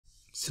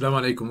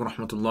Assalamu alaikum wa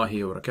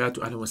rahmatullahi wa barakatuh.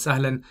 Ahlan wa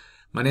sahlan.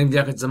 My name is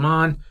Liaquat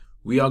Zaman.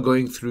 We are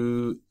going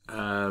through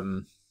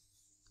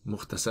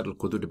Mukhtasar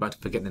al-Qudoori. About to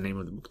forget the name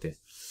of the book there.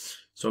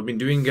 So I've been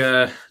doing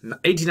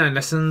 89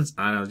 lessons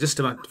and I was just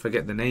about to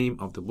forget the name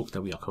of the book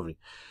that we are covering.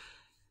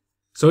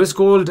 So it's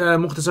called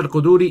Mukhtasar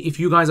al-Qudoori. If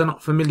you guys are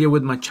not familiar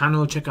with my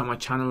channel, check out my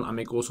channel. I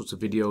make all sorts of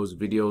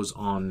videos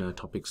on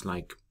topics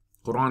like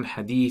Quran,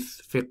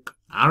 Hadith, Fiqh,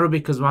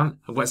 Arabic as well.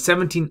 I've got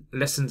 17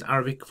 lessons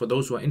Arabic for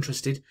those who are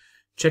interested.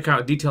 Check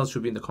out, details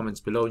should be in the comments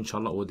below,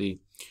 inshallah, or the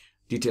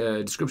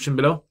description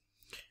below.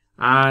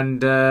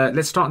 And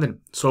let's start then.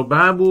 So,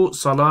 Babu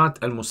Salat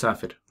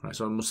al-Musafir. Right,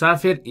 so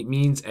Musafir, it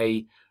means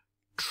a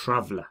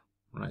traveler.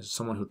 Right, so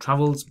someone who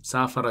travels.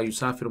 Safara,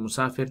 Yusafir,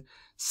 Musafir.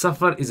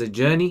 Safar is a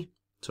journey,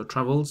 so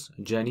travels,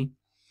 a journey.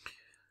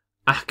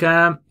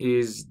 Ahkam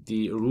is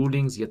the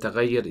rulings.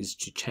 Yataghayyar is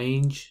to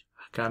change.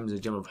 Ahkam is a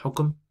jam of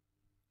hukum.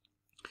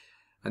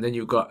 And then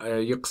you've got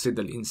Yaqsid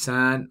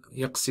al-Insan.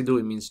 Yaqsidu,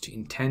 it means to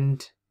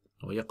intend.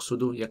 Or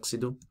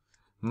yaqsidu.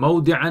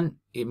 Mawdi'an,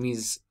 it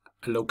means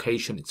a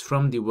location. It's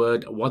from the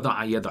word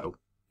wada'a yada'u,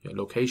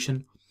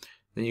 location.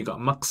 Then you got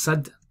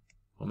maqsad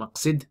or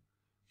maqsid,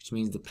 which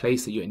means the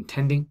place that you're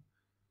intending.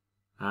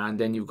 And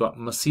then you've got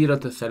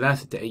masiratu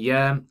thalathati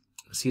ayyam.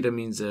 Masira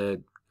means a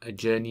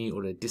journey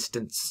or a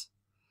distance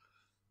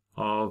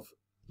of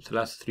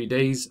 3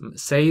 days.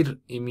 Sayr,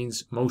 it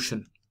means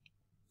motion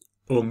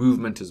or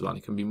movement as well.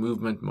 It can be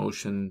movement,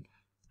 motion,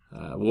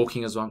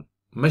 walking as well.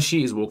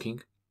 Mashi is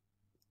walking.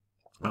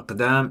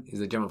 Aqdam is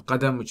a jam of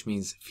qadam, which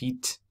means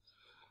feet.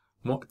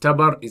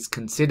 Mu'tabar is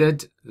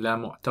considered, la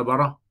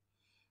mu'tabara.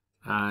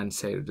 And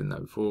say it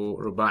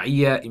before.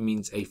 Ruba'iyya, it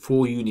means a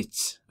 4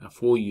 units, a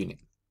 4 unit.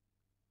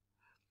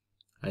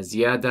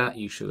 Ziyada,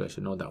 you should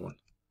know that one.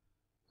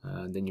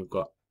 Then you've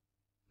got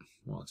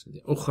what's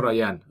it?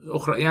 Ukhrayan.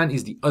 Ukhrayan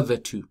is the other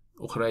two.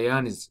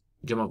 Ukhrayan is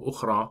jam of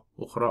ukhra,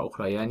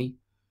 ukhrayani,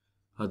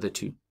 other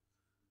two.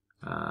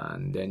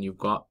 And then you've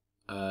got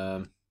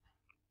Faraq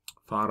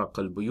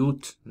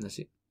al-Buyut. That's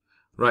it.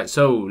 Right,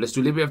 so let's do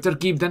a little bit of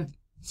tarkeeb then.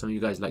 Some of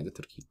you guys like the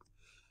tarkeeb.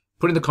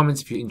 Put in the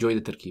comments if you enjoy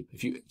the tarkeeb.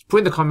 Put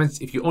in the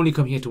comments if you only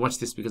come here to watch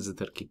this because of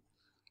the tarkeeb.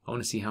 I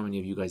want to see how many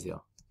of you guys there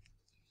are.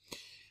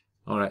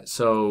 Alright,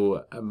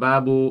 so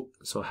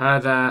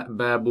هذا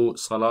باب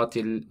صلاة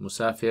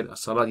المسافر.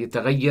 الصلاة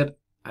يتغير.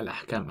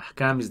 الأحكام.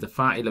 أحكام is the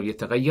fa'il of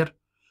يتغير.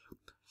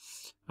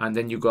 And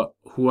then you got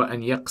هو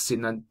أن يقصد.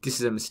 Now this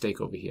is a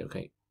mistake over here,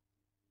 okay.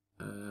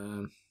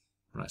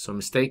 Right, so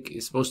mistake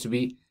is supposed to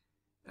be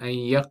أن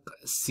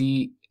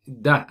يقصد.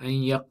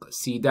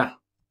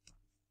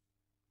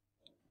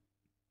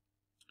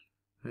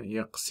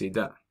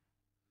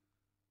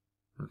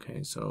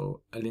 Okay,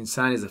 so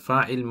الإنسان is a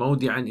fa'il.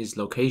 موضعا is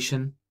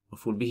location.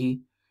 مفعول به.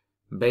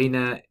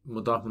 بين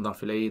مضاف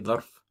مضاف إليه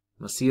ظرف.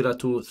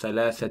 مسيرة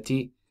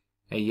 3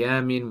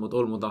 أيام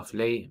مضاف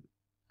إليه.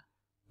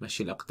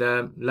 مشي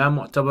الأقدام. لا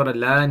معتبر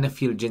لا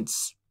نفي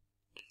الجنس.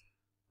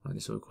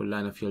 هذا يكون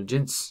لا نفي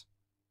الجنس.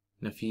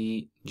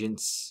 نفي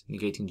جنس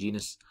negating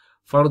genus.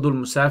 فرض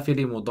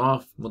المسافر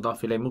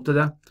مضاف إليه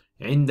مبتدا.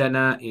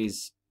 عندنا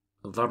is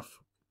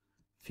ظرف.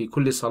 في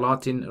كل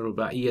صلاة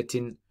رباعية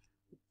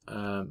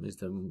is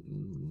the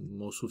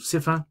موصوف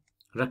صفة.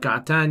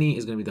 ركعتان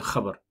is going to be the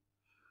خبر.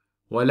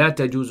 ولا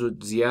تجوز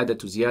زيادة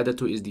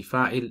is the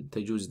فاعل.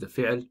 تجوز the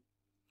فعل.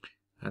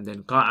 and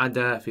then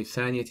قاعدة في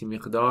الثانية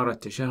مقدار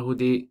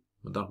التشهد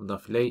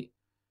مضاف إليه.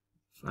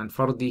 عن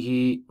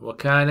فرضه.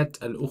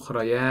 وكانت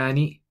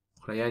الأخريان.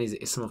 أخريان is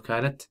the اسم of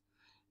كانت.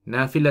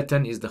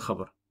 نافلة is the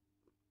خبر.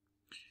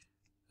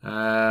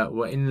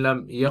 وإن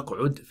لم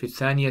يقعد في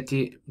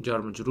الثانية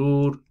جار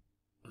مجرور.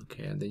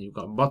 Okay, and then you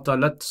got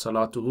بطلت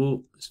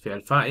صلاته is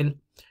فعل فاعل.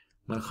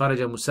 من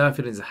خرج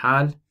مسافر is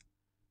حال.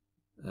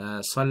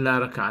 صلى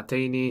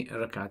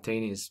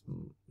ركعتين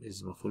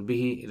is مفعول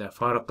به. إذا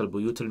فارق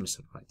البيوت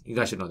المصر. Right, you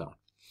guys should know that one.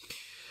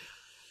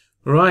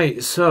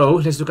 Right, so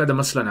let's look at the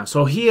masla now.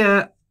 So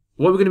here,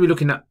 what we're going to be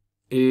looking at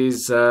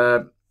is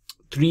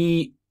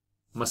 3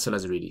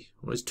 masalas really.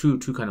 Well, it's two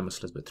kind of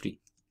masalas, but 3.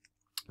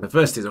 The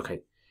first is,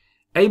 okay,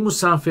 a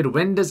musafir,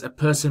 when does a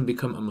person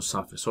become a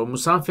musafir? So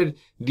musafir,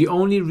 the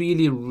only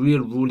real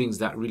rulings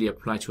that really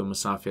apply to a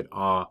musafir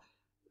are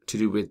to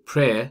do with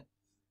prayer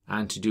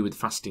and to do with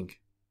fasting.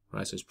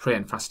 Right, so it's prayer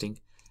and fasting.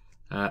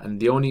 And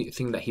the only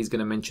thing that he's going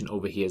to mention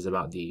over here is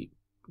about the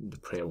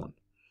prayer one.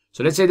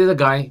 So let's say there's a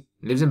guy,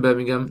 lives in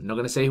Birmingham, not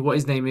going to say what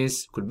his name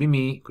is, could be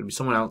me, could be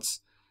someone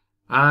else.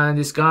 And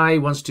this guy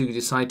wants to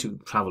decide to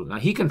travel. Now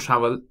he can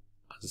travel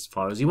as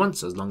far as he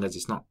wants, as long as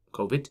it's not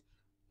COVID,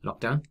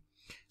 lockdown.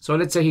 So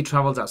let's say he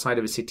travels outside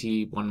of a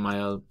city 1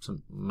 mile,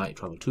 some might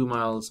travel 2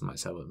 miles, might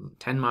travel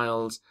 10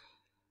 miles.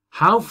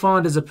 How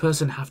far does a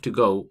person have to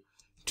go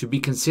to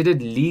be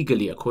considered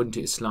legally, according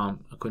to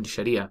Islam, according to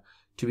Sharia,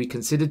 to be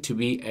considered to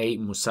be a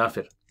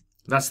musafir?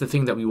 That's the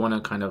thing that we want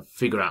to kind of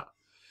figure out.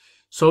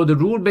 So the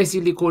rule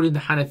basically according to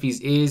the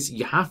Hanafis is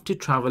you have to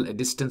travel a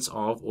distance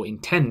of, or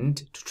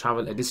intend to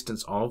travel a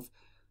distance of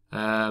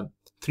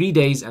 3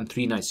 days and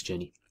 3 nights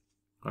journey.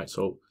 Right,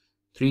 so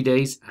 3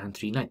 days and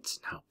 3 nights.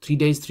 Now, 3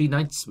 days, 3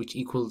 nights, which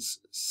equals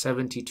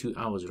 72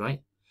 hours,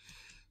 right?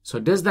 So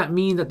does that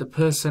mean that the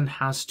person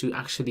has to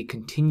actually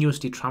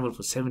continuously travel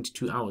for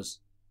 72 hours?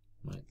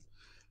 Right.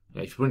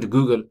 If you went to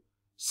Google,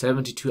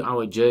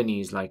 72-hour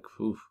journey is like,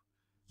 oof.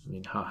 I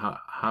mean,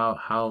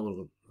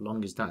 how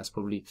long is that? It's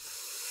probably,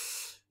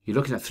 you're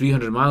looking at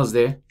 300 miles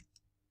there.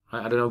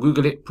 I don't know,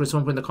 Google it, put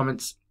someone in the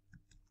comments.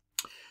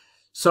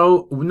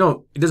 So,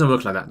 no, it doesn't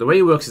work like that. The way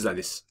it works is like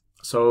this.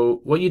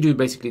 So, what you do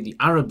basically, the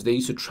Arabs, they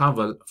used to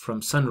travel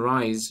from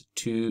sunrise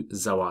to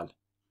Zawal.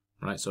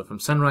 Right, so from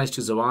sunrise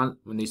to Zawal,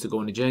 when they used to go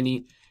on a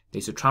journey, they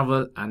used to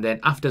travel, and then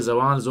after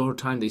Zawal, Zohar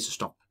time, they used to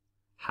stop,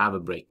 have a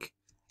break.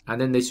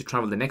 And then they used to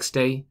travel the next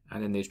day,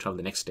 and then they used to travel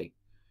the next day.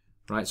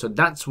 Right, so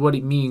that's what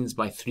it means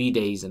by 3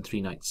 days and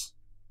 3 nights.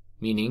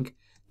 Meaning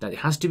that it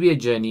has to be a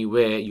journey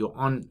where you're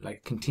on like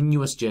a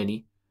continuous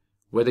journey,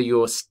 whether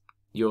you're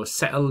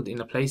settled in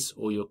a place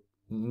or you're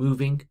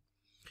moving,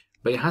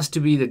 but it has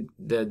to be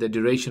the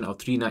duration of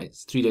 3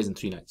 nights, 3 days and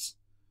 3 nights.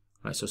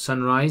 Right, so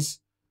sunrise.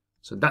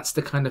 So that's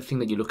the kind of thing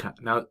that you look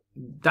at. Now,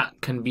 that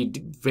can be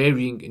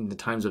varying in the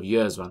times of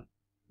year as well,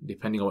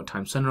 depending on what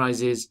time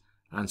sunrise is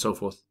and so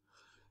forth.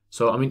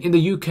 So, I mean, in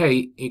the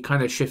UK, it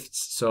kind of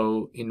shifts.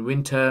 So, in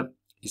winter,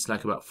 it's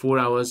like about 4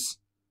 hours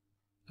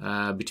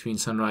between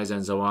sunrise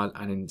and Zawal.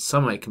 And in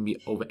summer, it can be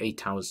over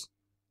 8 hours,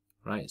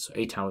 right? So,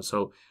 8 hours.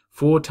 So,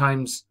 4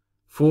 times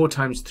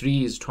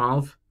 3 is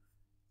 12.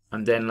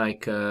 And then,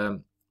 like, yeah,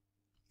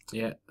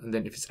 and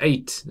then if it's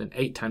 8, then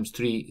 8 times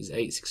 3 is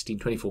 8, 16,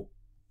 24.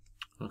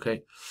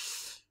 Okay,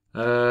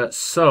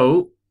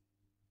 so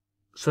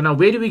now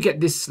where do we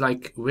get this,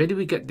 like, where do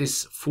we get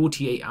this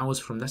 48 hours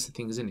from? That's the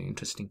thing, isn't it?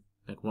 Interesting.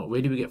 Like,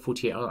 where do we get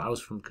 48 hours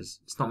from?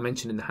 Because it's not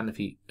mentioned in the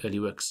Hanafi early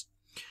works.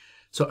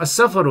 So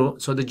as-safaru,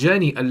 so the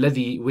journey,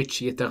 alladhi, which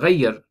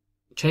yataghayyar,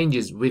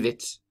 changes with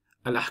it,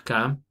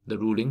 al-ahkam, the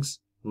rulings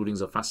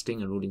of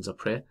fasting and rulings of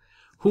prayer.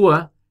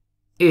 Huwa,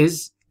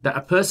 is that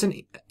a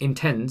person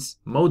intends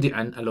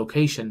mawdi'an, a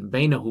location,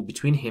 bainahu,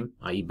 between him,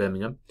 i.e.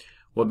 Birmingham,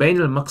 وبين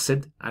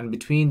المقصد, and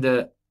between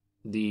the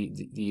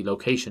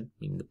location,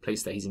 meaning the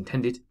place that he's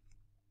intended,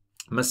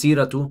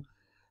 مسيرة,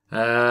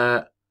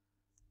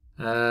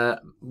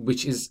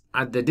 which is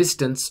at the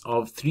distance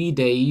of 3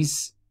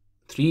 days,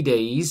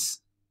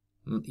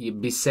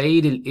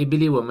 بسير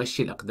الإبل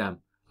ومشي الأقدام,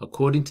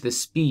 according to the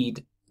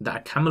speed that a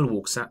camel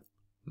walks at,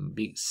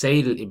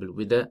 بسير الإبل,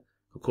 with the,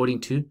 according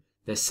to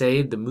the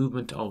sayr, the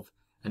movement of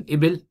an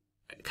ibil,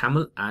 a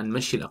camel, and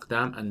مشي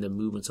الأقدام, and the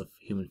movements of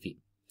human feet.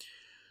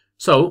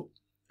 So,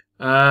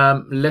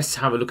 let's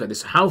have a look at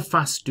this. How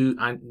fast do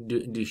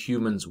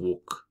humans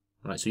walk?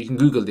 Right, so you can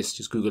Google this,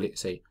 just Google it,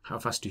 say, how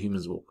fast do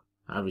humans walk?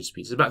 Average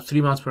speed. It's about 3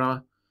 miles per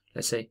hour,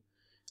 let's say.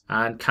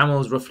 And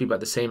camels, roughly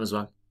about the same as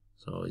well.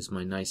 So it's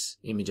my nice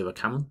image of a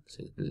camel.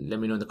 So let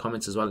me know in the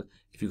comments as well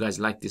if you guys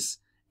like this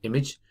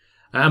image.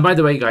 And by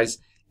the way, guys,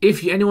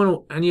 if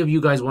any of you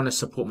guys want to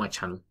support my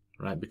channel,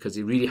 right, because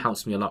it really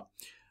helps me a lot,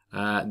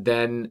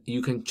 then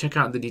you can check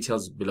out the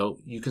details below.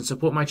 You can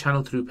support my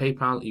channel through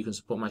PayPal. You can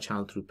support my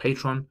channel through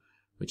Patreon,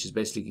 which is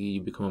basically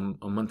you become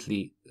a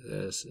monthly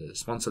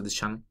sponsor of this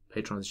channel,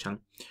 patron of this channel.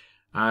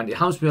 And it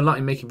helps me a lot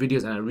in making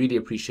videos, and I really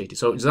appreciate it.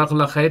 So,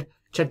 Jazakallah khair,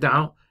 check that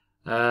out.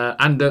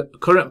 And the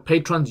current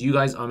patrons, you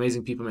guys are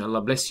amazing people. May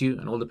Allah bless you,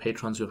 and all the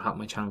patrons who have helped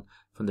my channel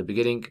from the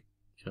beginning.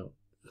 You know,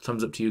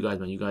 thumbs up to you guys,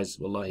 man. You guys,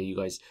 wallahi, you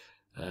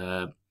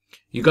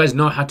guys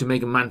know how to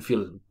make a man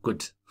feel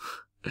good.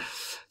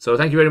 So,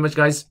 thank you very much,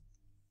 guys.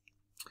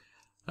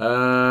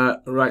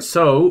 Right,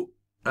 so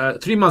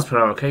 3 miles per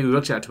hour. Okay, we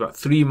worked it out to about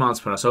 3 miles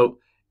per hour. So,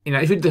 you know,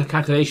 if you do the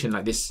calculation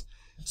like this,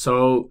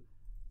 so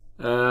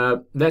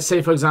let's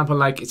say, for example,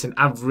 like it's an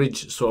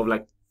average sort of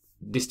like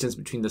distance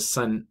between the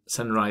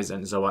sunrise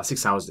and Zawal,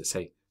 6 hours, let's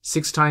say.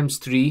 6 times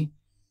 3,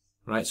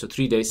 right? So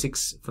 3 days,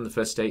 6 from the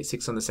first day,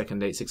 6 on the second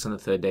day, 6 on the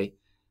third day.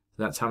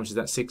 That's how much is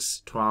that?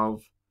 6,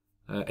 12,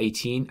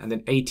 18. And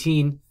then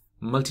 18,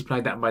 multiply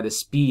that by the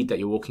speed that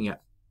you're walking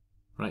at,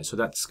 right? So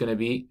that's going to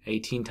be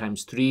 18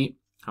 times 3.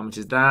 How much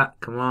is that?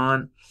 Come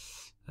on.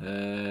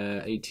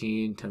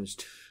 18 times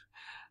 2.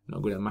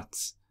 Not good at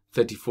maths.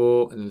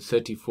 34, and then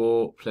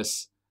 34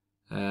 plus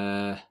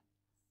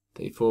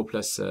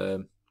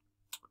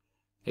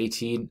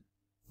 18,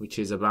 which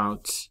is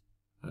about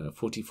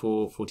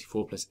 44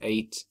 plus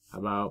 8,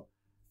 about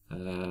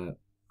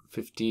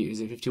 50, is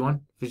it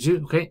 51?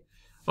 52, okay.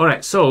 All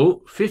right,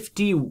 so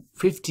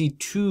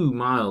 52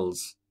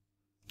 miles.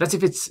 That's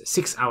if it's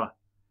 6 hour.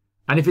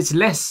 And if it's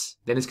less,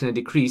 then it's going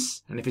to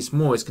decrease. And if it's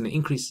more, it's going to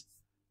increase.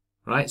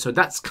 Right? So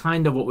that's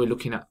kind of what we're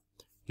looking at.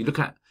 You look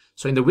at,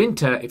 so in the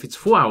winter, if it's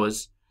 4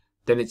 hours,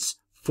 then it's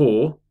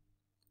 4,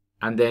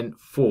 and then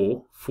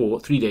 4,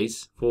 3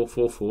 days, 4,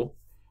 4, 4.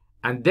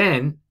 And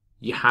then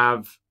you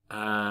have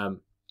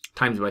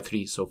times by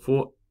 3. So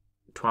 4,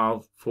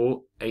 12,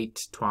 4,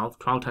 8, 12.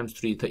 12 times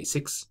 3,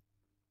 36.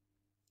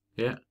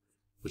 Yeah.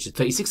 Which is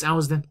 36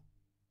 hours then.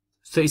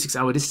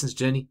 36-hour distance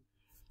journey.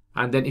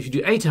 And then if you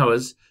do 8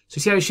 hours, so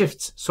you see how it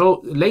shifts.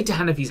 So later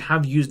Hanafis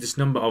have used this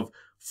number of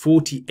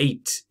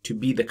 48 to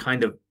be the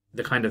kind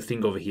of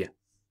thing over here.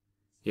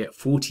 Yeah,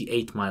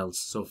 48 miles.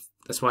 So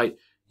that's why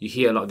you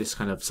hear a lot of this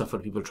kind of suffer,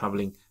 people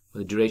traveling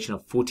with a duration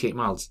of 48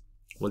 miles.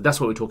 Well, that's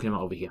what we're talking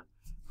about over here,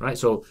 right?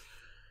 So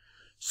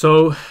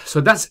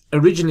that's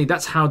originally,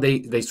 that's how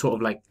they sort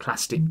of like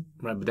classed it,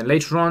 right? But then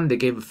later on they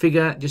gave a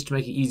figure just to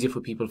make it easier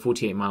for people,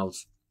 48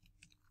 miles.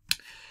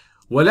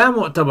 وَلَا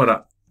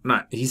مُعْتَبَرَ.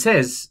 Now, he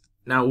says,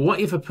 now what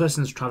if a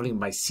person's traveling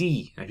by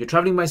sea? Now, if you're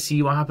traveling by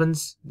sea, what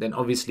happens? Then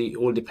obviously it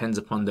all depends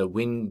upon the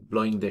wind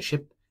blowing their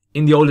ship.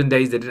 In the olden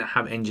days, they didn't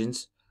have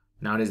engines.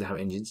 Nowadays they have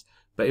engines.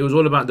 But it was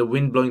all about the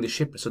wind blowing the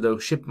ship. So the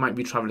ship might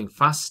be traveling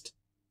fast,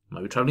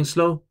 might be traveling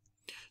slow.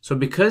 So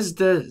because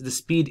the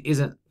speed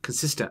isn't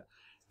consistent,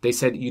 they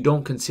said you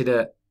don't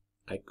consider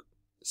like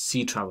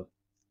sea travel.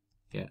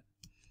 Yeah.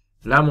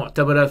 لا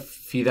معتبر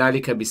في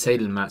ذلك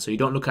بسيل الماء. So you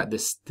don't look at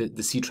this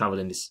the sea travel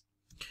in this.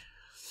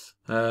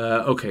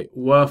 Okay.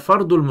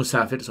 وفرض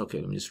المسافر. So okay,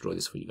 let me just draw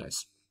this for you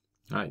guys.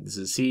 Alright, this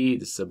is a sea,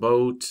 this is a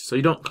boat. So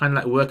you don't kind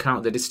of like work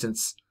out the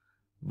distance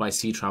by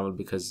sea travel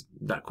because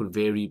that could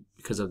vary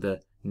because of the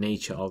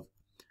nature of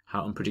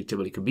how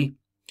unpredictable it could be.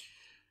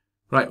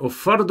 Right,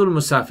 وفرض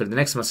المسافر, the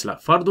next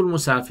masla. فرض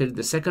المسافر,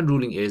 the second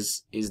ruling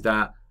is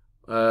that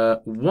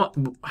what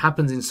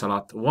happens in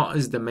salat? What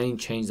is the main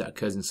change that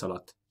occurs in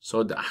salat?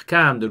 So the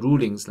ahkam, the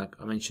rulings, like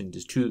I mentioned,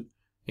 there's two,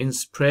 in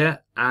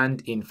prayer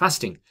and in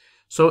fasting.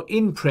 So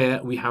in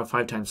prayer, we have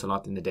 5 times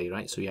salat in the day,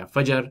 right? So you have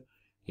Fajr,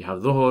 you have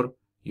Dhuhr,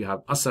 you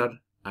have Asr,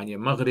 and you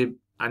have Maghrib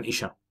and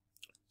Isha.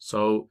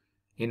 So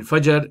in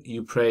Fajr,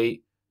 you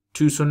pray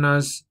 2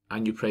 sunnahs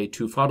and you pray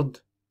 2 fard.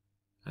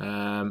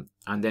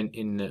 And then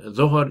in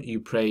Dhuhr, you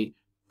pray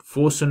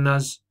 4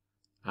 sunnahs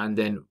and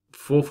then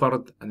 4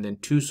 fard and then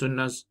 2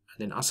 sunnahs.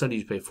 And then Asr,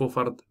 you pray 4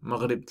 fard,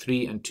 Maghrib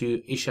 3 and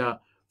 2, Isha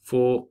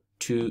 4,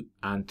 2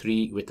 and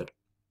 3 witr.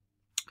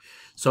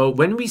 So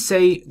when we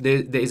say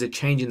there is a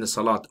change in the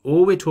salat,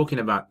 all we're talking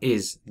about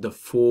is the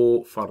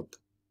 4 fard.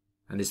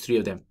 And there's 3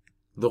 of them.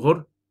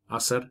 Dhuhr,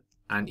 Asr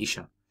and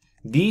Isha.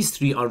 These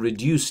 3 are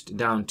reduced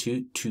down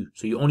to 2.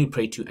 So you only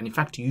pray 2. And in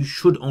fact, you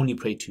should only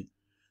pray 2.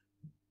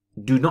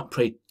 Do not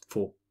pray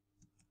 4.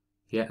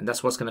 Yeah, and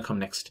that's what's going to come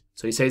next.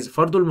 So he says,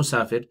 Fardul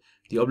Musafir,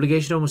 the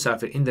obligation of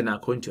Musafir indana,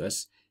 according to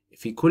us,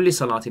 if he kulli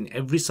salat, in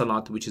every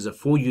salat, which is a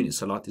 4-unit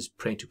salat, is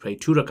praying to pray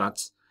 2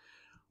 rakats.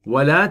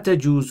 وَلَا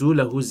تَجُوزُ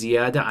لَهُ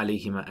زِيَادَ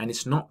عَلَيْهِمَا. And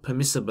it's not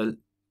permissible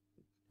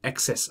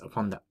excess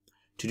upon that.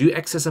 To do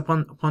excess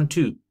upon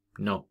 2,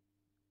 no,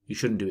 you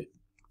shouldn't do it.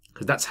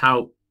 Because that's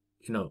how,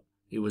 you know,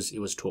 it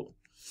was taught.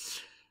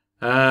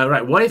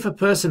 Right, what if a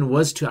person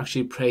was to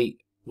actually pray,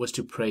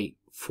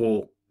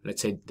 4,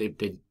 let's say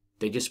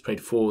they just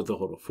prayed 4 Dhuhr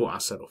or 4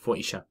 Asr or 4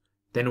 Isha.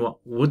 Then what?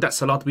 Would that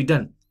salat be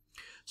done?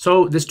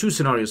 So there's 2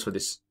 scenarios for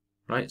this,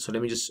 right? So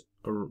let me just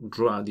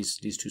draw out these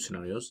 2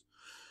 scenarios.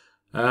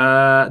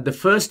 The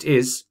first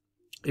is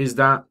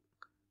that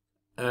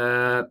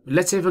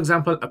let's say, for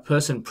example, a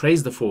person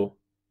prays the 4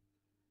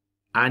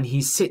 and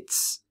he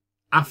sits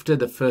after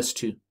the first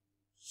 2.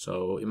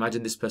 So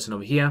imagine this person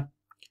over here,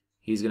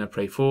 he's going to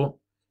pray 4.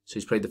 So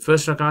he's prayed the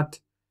first rakat,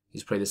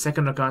 he's prayed the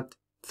second rakat,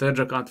 third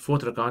rakat,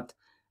 fourth rakat.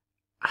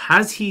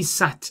 Has he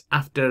sat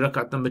after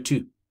rakat number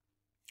 2?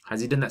 Has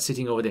he done that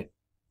sitting over there?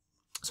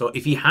 So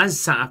if he has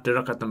sat after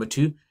rakat number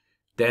 2,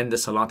 then the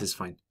salat is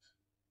fine,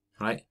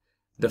 right?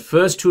 The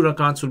first 2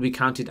 rakats will be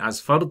counted as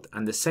fard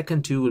and the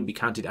second 2 will be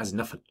counted as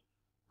nafl.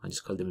 I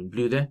just called them in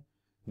blue there.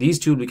 These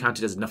 2 will be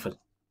counted as nafl,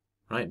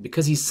 right?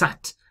 Because he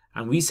sat,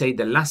 and we say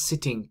the last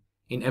sitting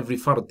in every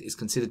fard is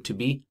considered to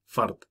be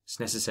fard. It's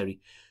necessary.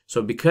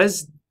 So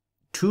because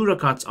 2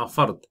 rakats are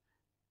fard,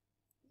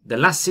 the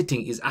last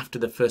sitting is after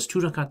the first 2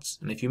 rakats.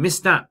 And if you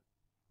miss that,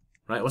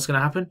 right, what's going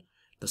to happen?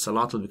 The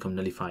salat will become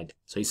nullified.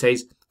 So he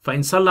says, فَإِن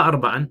صَلَّى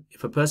أَرْبَعًا,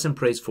 if a person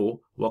prays 4,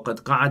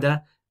 وَقَدْ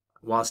قَعَدَ,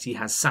 whilst he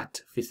has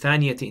sat, في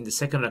الثانية, in the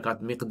second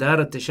rakat,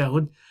 مِقْدَارَ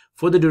التَّشَهُدْ,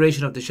 for the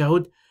duration of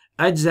tashahud,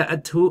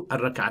 أَجْزَأَتْهُ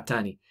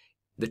الرَّكَعَتَانِ,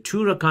 the 2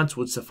 rakats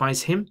would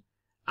suffice him,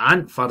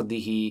 عن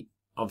فرضه,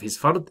 of his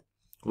fard,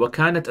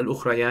 وَكَانَتْ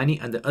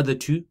الْأُخْرَيَانِ, and the other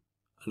 2,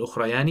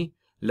 الْأُخْرَيَانِ,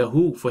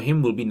 له, for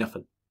him will be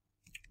nafl.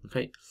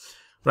 Okay,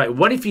 right,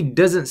 what if he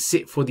doesn't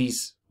sit for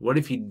these? What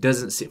if he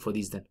doesn't sit for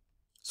these then?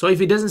 So if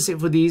he doesn't sit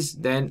for these,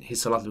 then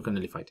his salat will be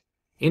nullified.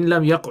 In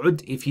lam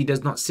yaq'ud, if he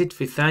does not sit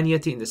fi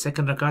thaniyati, in the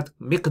second rakat,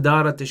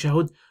 miqdar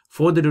tashahud,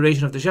 for the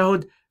duration of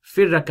tashahud,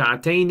 fi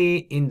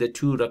rak'ataini, in the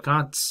 2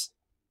 rakats,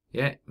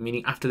 yeah,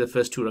 meaning after the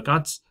first 2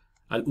 rakats,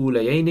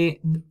 al-ulayayni,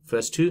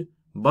 first 2,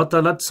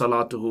 batalat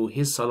salatuhu,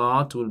 his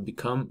salat will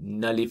become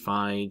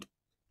nullified.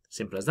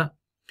 Simple as that.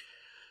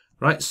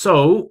 Right,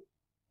 so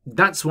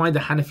that's why the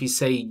Hanafis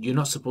say you're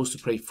not supposed to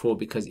pray 4,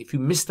 because if you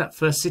miss that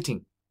first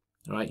sitting,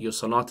 right, your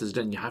salat is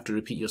done. You have to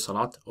repeat your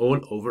salat all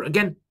over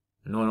again.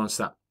 No one wants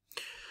that.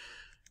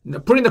 Now,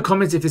 put in the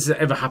comments if this has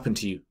ever happened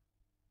to you.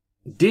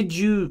 Did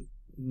you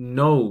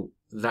know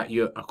that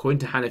according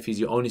to Hanafis,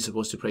 you're only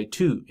supposed to pray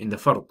 2 in the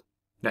fard?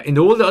 Now, in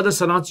all the other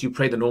salats, you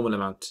pray the normal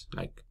amount.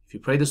 Like, if you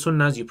pray the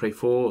sunnahs, you pray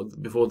 4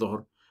 before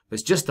dhuhr.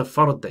 It's just the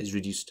fard that is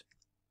reduced.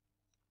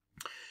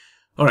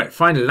 Alright,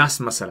 final, last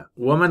masala.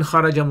 وَمَنْ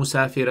خَرَجَ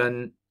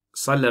مُسَافِرًا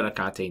صَلَّ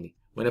رَكَعَتَيْنِ.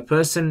 When a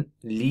person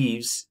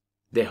leaves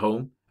their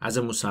home as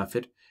a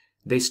musafir,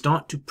 they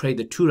start to pray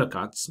the 2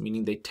 rakats,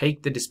 meaning they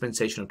take the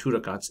dispensation of 2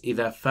 rakats,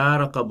 إِذَا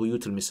فَارَقَ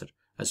بُيُوتَ الْمِصْرِ,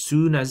 as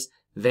soon as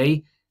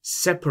they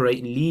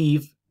separate,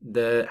 leave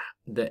the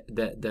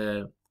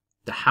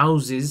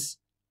houses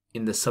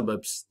in the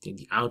suburbs,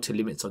 the outer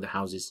limits of the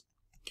houses.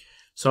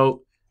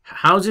 So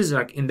houses,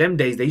 like in them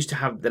days, they used to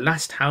have the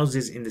last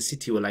houses in the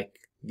city were like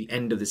the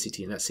end of the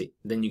city, and that's it.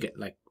 Then you get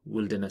like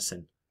wilderness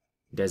and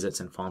deserts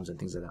and farms and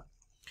things like that.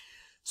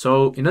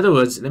 So in other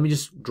words, let me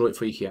just draw it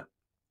for you here.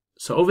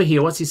 So over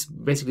here, what he's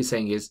basically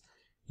saying is,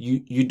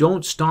 you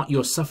don't start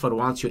your safar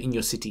whilst you're in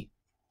your city.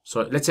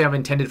 So let's say I've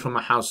intended from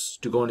my house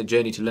to go on a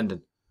journey to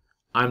London.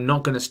 I'm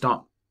not going to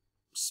start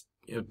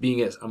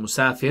being a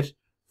musafir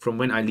from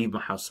when I leave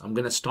my house. I'm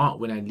going to start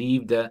when I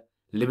leave the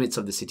limits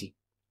of the city.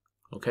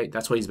 Okay,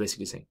 that's what he's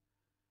basically saying.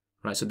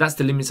 Right, so that's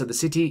the limits of the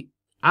city.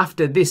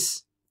 After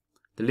this,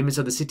 the limits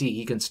of the city,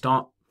 he can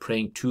start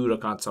praying 2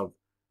 rakats of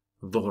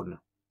dhuhr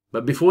now.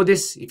 But before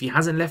this, if he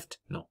hasn't left,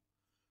 no.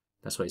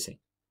 That's what he's saying.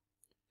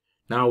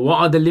 Now, what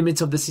are the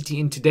limits of the city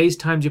in today's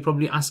times, you're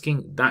probably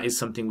asking? That is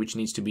something which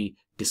needs to be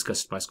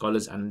discussed by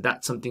scholars, and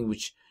that's something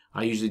which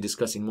I usually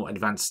discuss in more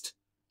advanced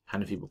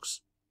Hanafi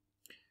books.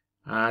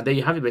 There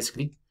you have it,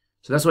 basically.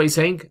 So that's what he's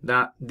saying,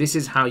 that this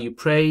is how you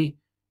pray.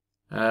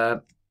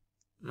 There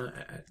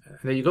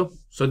you go.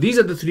 So these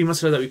are the 3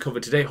 masala that we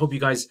covered today. Hope you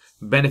guys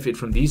benefit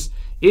from these.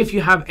 If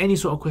you have any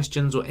sort of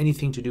questions or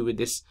anything to do with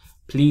this,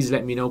 please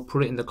let me know.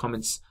 Put it in the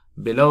comments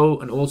below.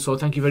 And also,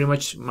 thank you very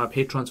much, my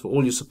patrons, for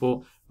all your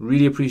support.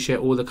 Really appreciate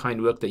all the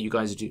kind work that you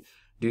guys do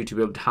to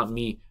be able to help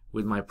me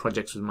with my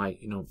projects, with my,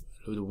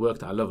 with the work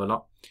that I love a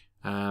lot.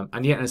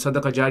 And yeah, and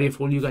sadaqah jariyah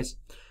for all you guys.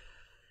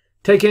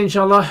 Take care,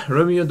 inshallah.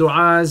 Remember your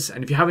du'as.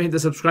 And if you haven't hit the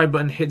subscribe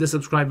button, hit the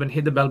subscribe button,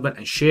 hit the bell button,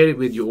 and share it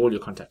with all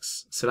your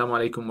contacts.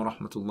 Assalamu alaikum wa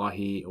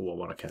rahmatullahi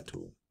wa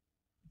barakatuh.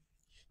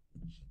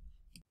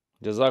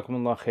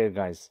 Jazakumullah khair,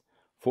 guys,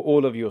 for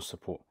all of your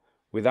support.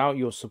 Without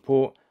your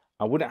support,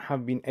 I wouldn't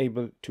have been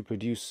able to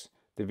produce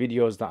the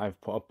videos that I've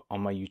put up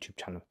on my YouTube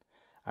channel.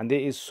 And there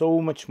is so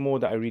much more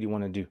that I really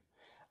want to do.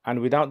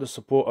 And without the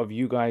support of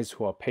you guys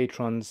who are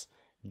patrons,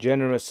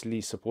 generously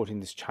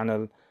supporting this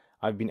channel,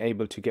 I've been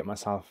able to get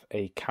myself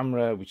a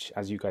camera, which,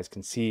 as you guys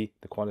can see,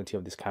 the quality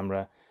of this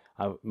camera,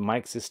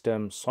 mic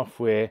system,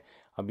 software.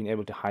 I've been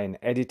able to hire an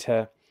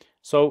editor.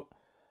 So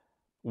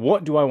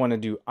what do I want to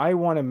do? I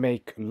want to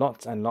make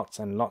lots and lots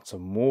and lots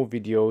of more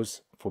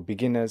videos for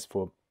beginners,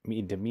 for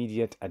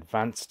intermediate,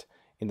 advanced,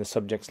 in the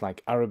subjects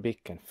like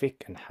Arabic and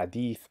fiqh and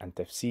hadith and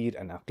tafsir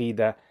and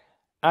aqidah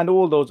and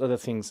all those other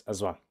things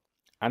as well.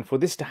 And for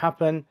this to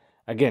happen,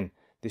 again,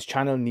 this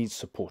channel needs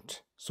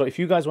support. So if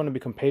you guys want to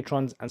become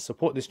patrons and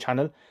support this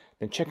channel,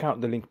 then check out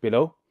the link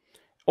below.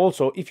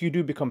 Also, if you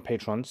do become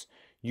patrons,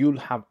 you'll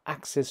have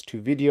access to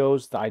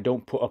videos that I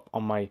don't put up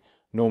on my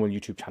normal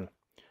YouTube channel.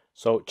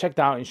 So check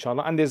that out,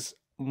 inshallah. And there's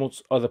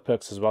most other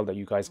perks as well that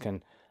you guys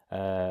can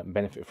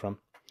benefit from.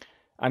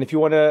 And if you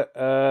want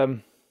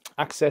to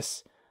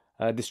access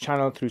this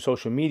channel through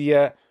social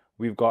media,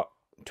 we've got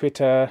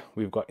Twitter,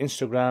 we've got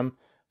Instagram,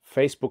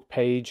 Facebook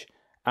page,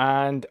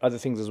 and other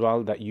things as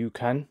well that you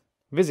can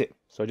visit.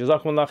 So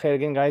jazakumullah khair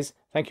again, guys.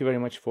 Thank you very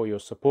much for your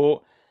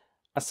support.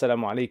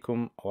 Assalamu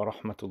alaikum wa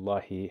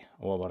rahmatullahi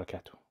wa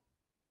barakatuh.